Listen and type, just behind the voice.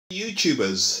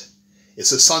YouTubers,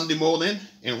 it's a Sunday morning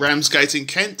in Ramsgate in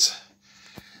Kent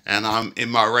and I'm in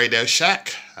my radio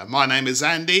shack. My name is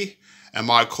Andy and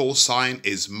my call sign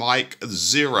is Mike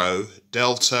 0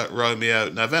 Delta Romeo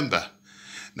November.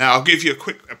 Now I'll give you a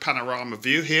quick panorama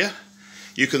view here.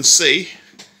 You can see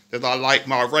that I like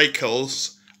my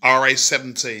Racal's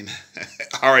RA17s.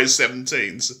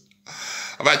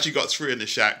 I've actually got 3 in the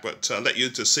shack, but I'll let you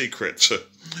into a secret.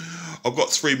 I've got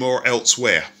 3 more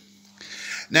elsewhere.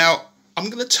 Now, I'm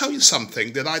going to tell you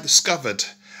something that I discovered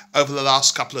over the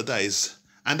last couple of days,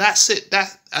 and that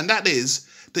is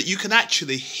that you can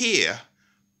actually hear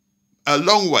a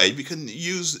long wave. You can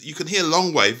hear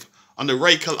long wave on the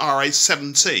Racal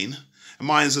RA17. And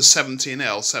mine's a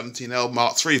 17L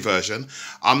Mark III version.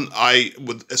 I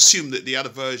would assume that the other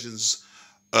versions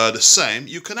are the same.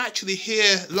 You can actually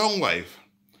hear long wave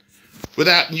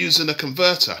without using a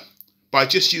converter, by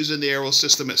just using the aerial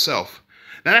system itself.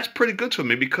 Now that's pretty good for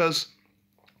me, because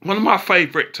one of my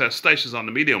favourite stations on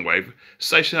the medium wave,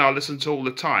 station I listen to all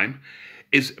the time,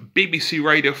 is BBC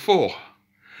Radio 4.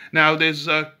 Now there's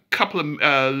a couple of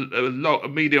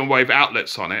medium wave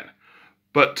outlets on it,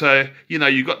 but you know,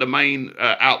 you've got the main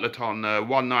outlet on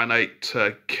 198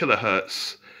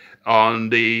 kilohertz on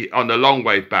the long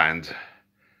wave band.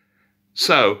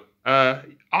 So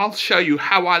I'll show you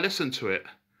how I listen to it.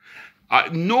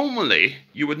 Normally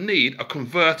you would need a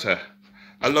converter,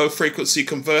 a low frequency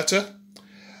converter,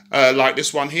 like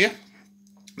this one here.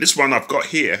 This one I've got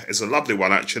here is a lovely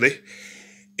one actually.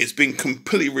 It's been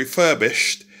completely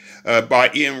refurbished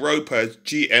by Ian Roper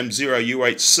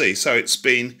GM0UHC, so it's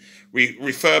been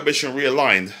refurbished and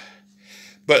realigned.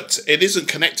 But it isn't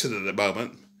connected at the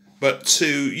moment. But to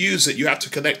use it, you have to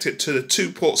connect it to the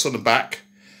 2 ports on the back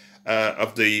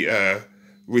of the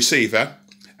receiver.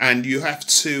 And you have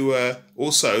to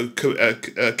also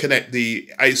connect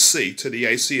the AC to the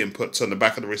AC inputs on the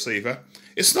back of the receiver.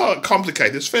 It's not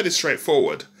complicated, it's fairly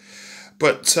straightforward.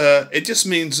 But it just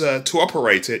means to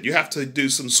operate it, you have to do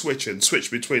some switching, switch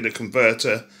between the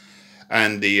converter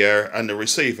and the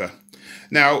receiver.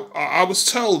 Now, I was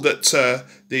told that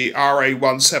the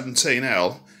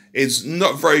RA17L is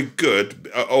not very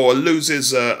good, or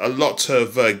loses a lot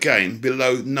of gain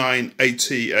below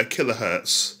 980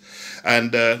 kilohertz.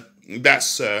 And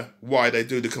that's why they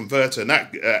do the converter. And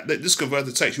this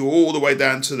converter takes you all the way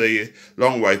down to the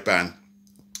long wave band.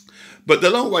 But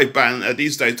the long wave band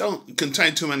these days don't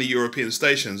contain too many European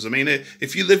stations. I mean,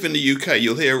 if you live in the UK,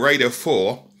 you'll hear Radio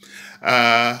 4.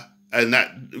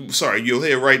 You'll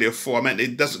hear Radio 4. I mean,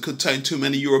 it doesn't contain too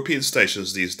many European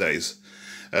stations these days.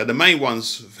 The main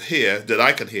ones here that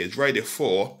I can hear is Radio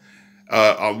 4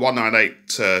 on 198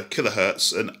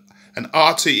 kilohertz and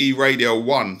RTE Radio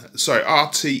 1,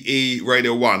 RTE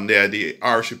Radio 1, the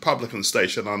Irish Republican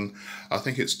station on, I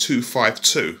think it's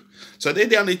 252. So they're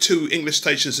the only 2 English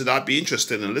stations that I'd be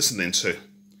interested in listening to.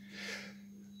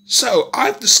 So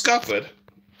I've discovered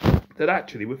that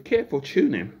actually with careful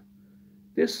tuning,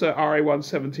 this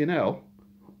RA17L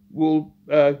will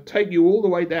take you all the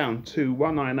way down to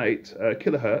 198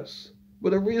 kilohertz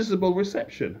with a reasonable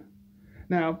reception.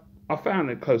 Now, I found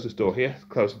it, close this door here,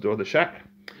 close the door of the shack.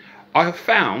 I have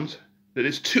found that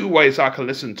there's 2 ways I can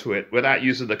listen to it without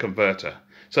using the converter.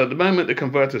 So at the moment the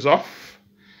converter's off,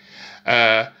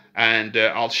 and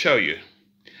I'll show you.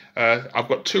 I've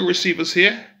got 2 receivers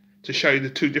here to show you the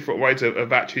 2 different ways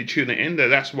of actually tuning it in.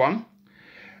 That's one,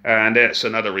 and that's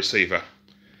another receiver.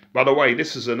 By the way,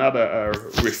 this is another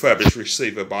refurbished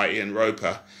receiver by Ian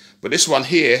Roper, but this one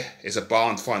here is a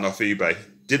barn find off eBay.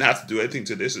 Didn't have to do anything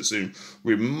to this. It's in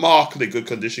remarkably good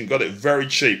condition. Got it very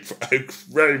cheap.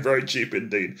 Very, very cheap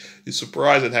indeed. It's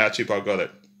surprising how cheap I got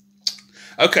it.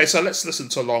 Okay, so let's listen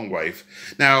to long wave.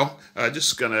 Now,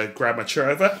 just going to grab my chair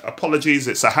over. Apologies,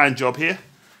 it's a hand job here.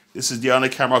 This is the only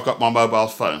camera I've got my mobile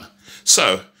phone.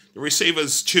 So, the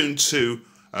receiver's tuned to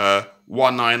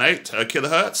 198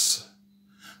 kilohertz.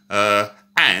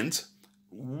 And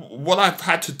what I've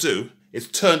had to do is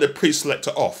turn the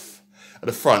preselector off at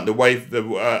the front,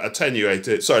 the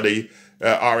attenuated, the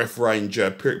RF range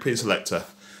preselector,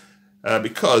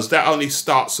 because that only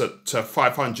starts at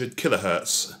 500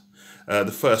 kilohertz,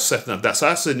 the first setting of that. So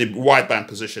that's in the wideband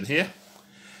position here,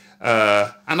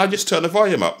 and I just turn the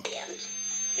volume up.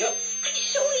 Yep. I'm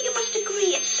sure you must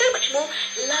agree it's so much more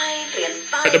lively and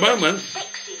vibrant. At the moment,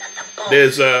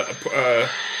 there's a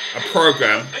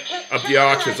program of the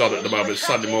Archers on at the moment,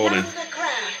 Sunday morning.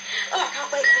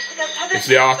 It's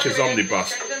the Archers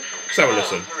Omnibus. Let's have a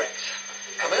listen.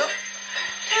 Coming up.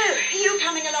 So, are you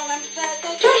coming along on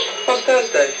Thursday? What's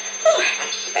Thursday? Oh,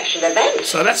 a special event.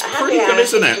 So that's pretty good,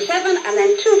 isn't it? And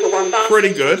then 2 for 1 bar.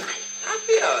 Pretty good. I've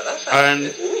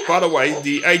And by the way,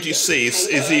 the AGC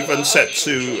is even set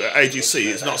to AGC.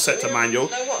 It's not set to manual.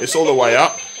 It's all the way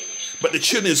up. But the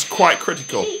tune is quite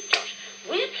critical.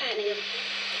 We're planning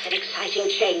an exciting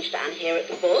change down here at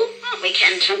the Bull, aren't we,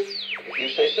 Kenton? If you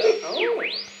say so. Oh.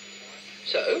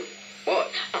 So?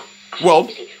 What? Well,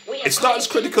 it's not as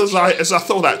critical as I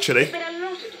thought, actually.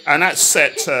 And that's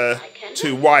set to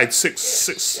wide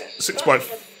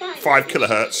 6.5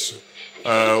 kilohertz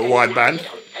wideband.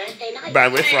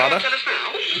 Bandwidth, rather.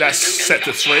 That's set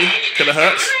to 3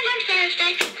 kilohertz.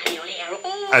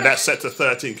 And that's set to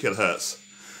 13 kilohertz.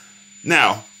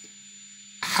 Now,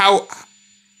 how...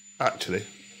 Actually...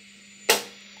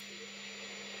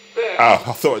 Oh,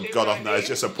 I thought it got off. No, it's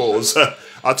just a pause.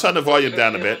 I'll turn the volume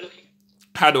down a bit.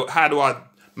 How do I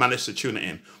manage to tune it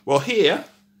in? Well, here,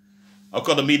 I've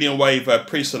got a medium wave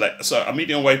preselect. So a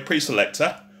medium wave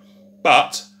preselector,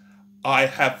 but I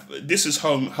have... This is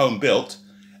home built.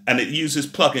 And it uses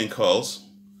plug-in coils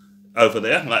over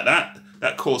there, like that.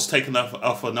 That coil's taken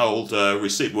off an old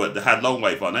receiver that had long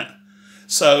wave on it.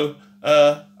 So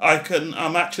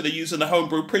I'm actually using a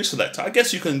homebrew preselector. I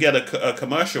guess you can get a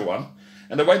commercial one.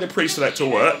 And the way the preselector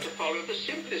works,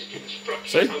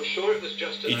 see,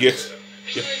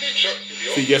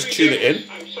 you just tune it in,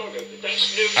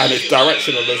 and it's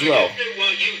directional as well.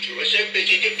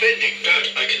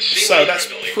 So that's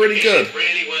pretty good,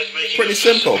 pretty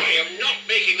simple.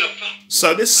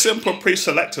 So this simple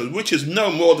preselector, which is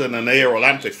no more than an aerial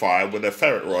amplifier with a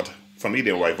ferrite rod for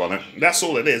medium wave on it, that's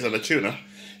all it is, and a tuner.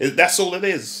 That's all it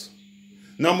is.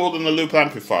 No more than a loop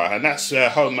amplifier, and that's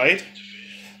homemade.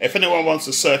 If anyone wants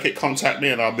a circuit, contact me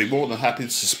and I'll be more than happy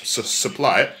to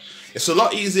supply it. It's a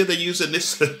lot easier than using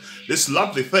this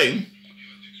lovely thing,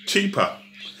 cheaper.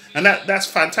 And that's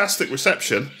fantastic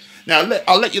reception. Now,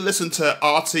 I'll let you listen to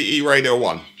RTE Radio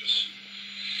 1,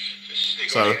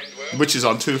 so, which is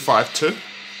on 252.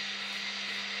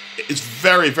 It's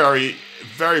very, very,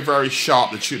 very, very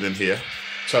sharp, the tune in here.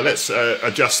 So let's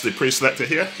adjust the preselector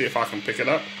here, see if I can pick it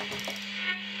up.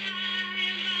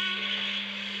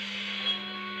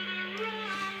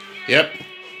 Yep,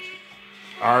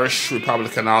 Irish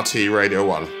Republican RTE Radio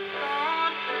 1.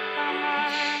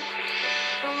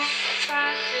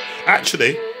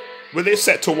 Actually, with it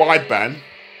set to wideband,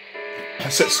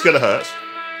 6 kilohertz,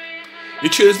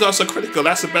 your tune is not so critical,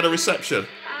 that's a better reception.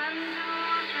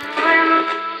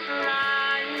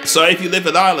 So if you live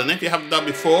in Ireland, if you haven't done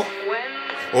before,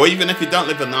 or even if you don't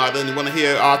live in Ireland and you want to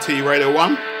hear RTE Radio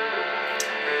 1,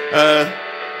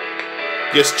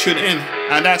 just tune in,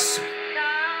 and that's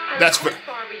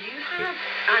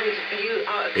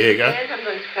here you go. I'm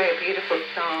going to play a beautiful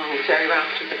song, Jerry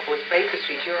Rafferty's, of course, Baker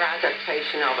Street, your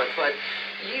adaptation of it, but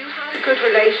you had a good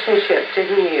relationship,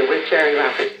 didn't you, with Jerry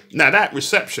Rafferty? Now that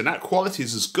reception, that quality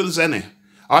is as good as any.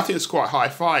 I think it's quite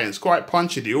hi-fi and it's quite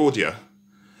punchy, the audio.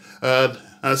 And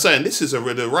I'm saying this is a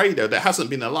radio that hasn't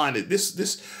been aligned.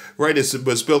 This radio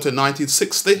was built in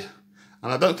 1960,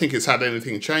 and I don't think it's had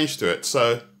anything changed to it.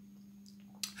 So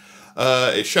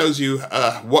it shows you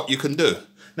what you can do.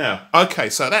 Now, okay,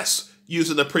 so that's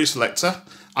using the preselector.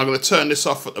 I'm going to turn this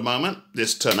off at the moment.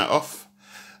 Just turn that off.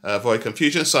 Avoid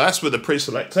confusion. So that's with the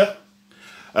preselector.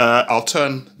 I'll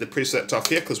turn the preselector off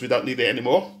here because we don't need it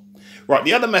anymore. Right,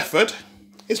 the other method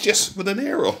is just with an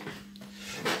aerial.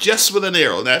 Just with an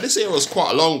aerial. Now, this aerial is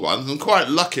quite a long one. I'm quite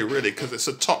lucky, really, because it's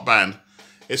a top band.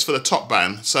 It's for the top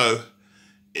band. So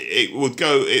it would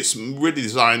go, it's really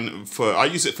designed for, I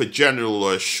use it for general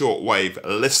or short wave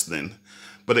listening.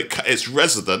 But it's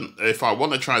resident if I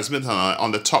want to transmit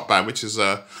on the top band, which is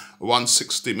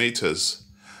 160 meters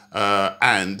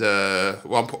and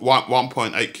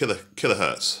 1.8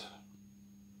 kilohertz.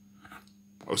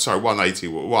 Oh, sorry, 180.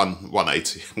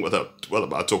 180. What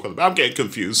am I talking about? I'm getting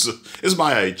confused. It's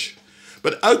my age.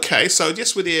 But okay, so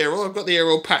just with the aerial, I've got the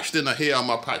aerial patched in here on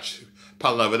my patch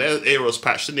panel over there. The aerial's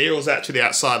patched in. The aerial's actually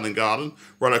outside in the garden,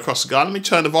 right across the garden. Let me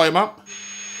turn the volume up.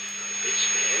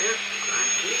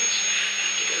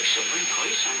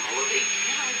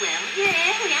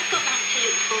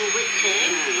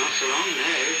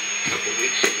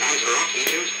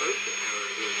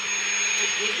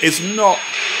 It's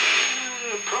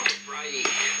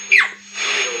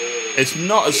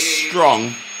not as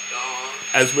strong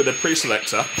as with a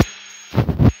preselector,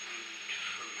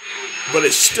 but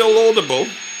it's still audible.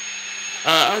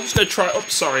 I'm just going to try.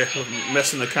 Oops, sorry, I'm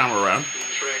messing the camera around.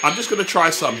 I'm just going to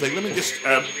try something. Let me just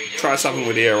try something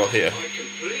with the aerial here.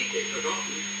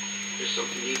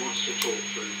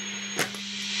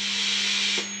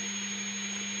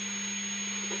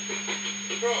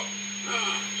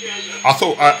 I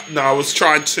thought, no, I was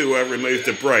trying to remove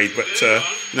the braid, but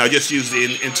You know, just use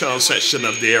the internal section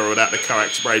of the aero without the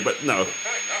coax braid, but no.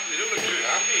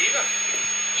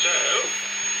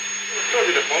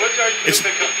 It's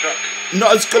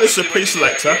not as good as the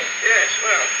Preselector,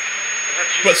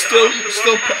 but still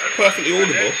perfectly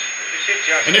audible.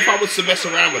 And if I was to mess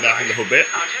around with that a little bit,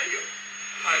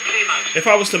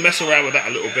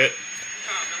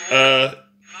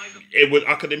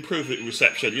 I could improve the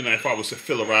reception, you know, if I was to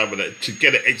fill around with it to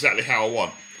get it exactly how I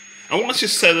want. And once you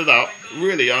set it up,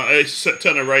 really,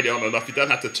 turn the radio on and off, you don't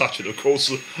have to touch it, of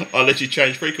course, I'll let you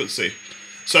change frequency.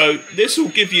 So this will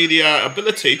give you the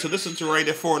ability to listen to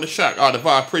Radio 4 in the shack, either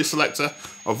via Preselector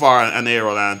or via an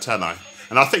aerial antenna.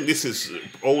 And I think this is,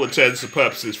 all intents and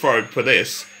purposes for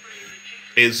this,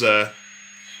 is a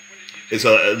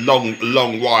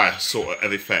long wire sort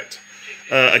of effect.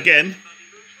 Again,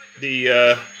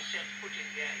 it's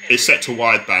set to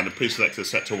wideband. The Preselector is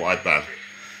set to wideband.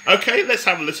 Okay, let's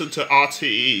have a listen to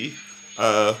RTE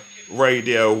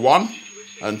Radio 1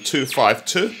 and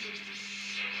 252.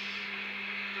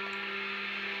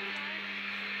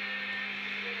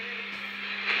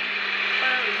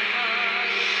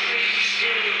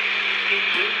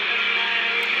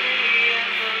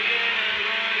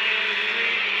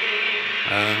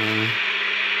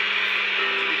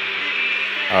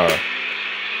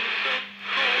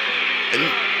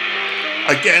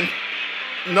 Again,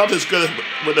 not as good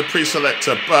with the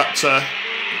Preselector, but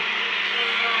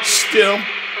still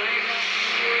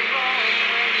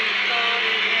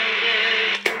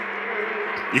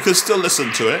you can still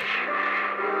listen to it.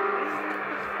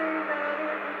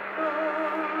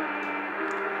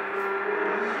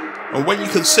 And when you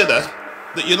consider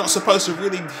that you're not supposed to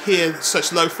really hear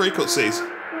such low frequencies.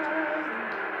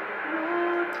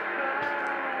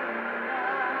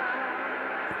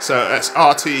 So that's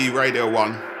RTE Radio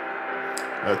 1,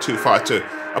 252.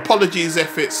 Apologies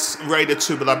if it's Radio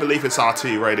 2, but I believe it's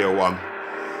RTE Radio 1,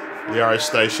 the Irish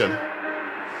station.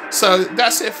 So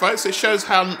that's it, folks. It shows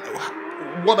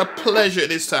what a pleasure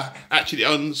it is to actually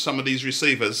own some of these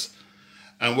receivers,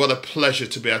 and what a pleasure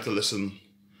to be able to listen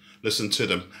to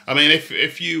them. I mean,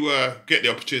 if you get the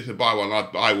opportunity to buy one,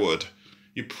 I would.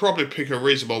 You'd probably pick a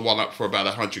reasonable one up for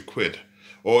about £100,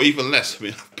 or even less. I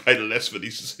mean, I've paid less for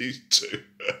these two.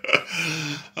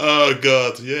 Oh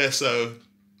God, yeah. So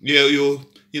you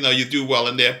do well,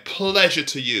 and they're a pleasure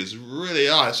to use. Really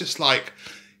are. It's just like,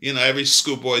 you know, every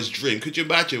schoolboy's dream. Could you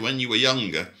imagine when you were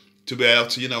younger to be able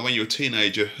to, you know, when you were a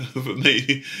teenager? For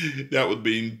me, that would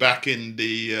be back in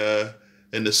the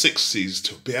 60s,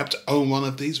 to be able to own one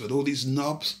of these with all these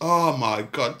knobs. Oh my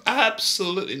God,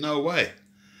 absolutely no way.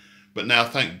 But now,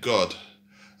 thank God,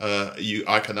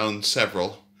 I can own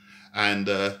several, and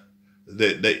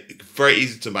they're very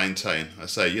easy to maintain. I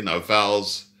say, you know,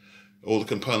 valves, all the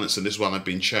components in this one have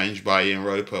been changed by Ian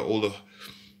Roper. All the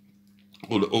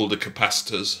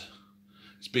capacitors,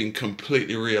 it's been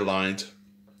completely realigned.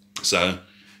 So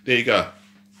there you go.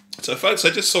 So folks, I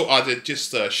just thought I'd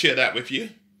just share that with you.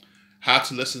 How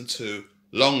to listen to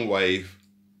long wave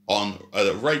on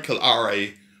a Racal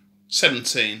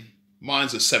RA17,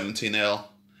 mine's a 17L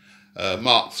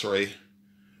Mark III,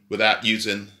 without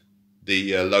using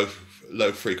the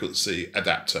low frequency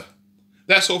adapter.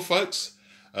 That's all, folks.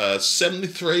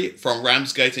 73 from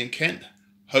Ramsgate in Kent.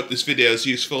 Hope this video is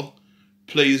useful.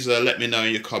 Please let me know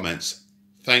in your comments.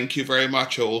 Thank you very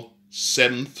much all.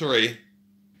 73.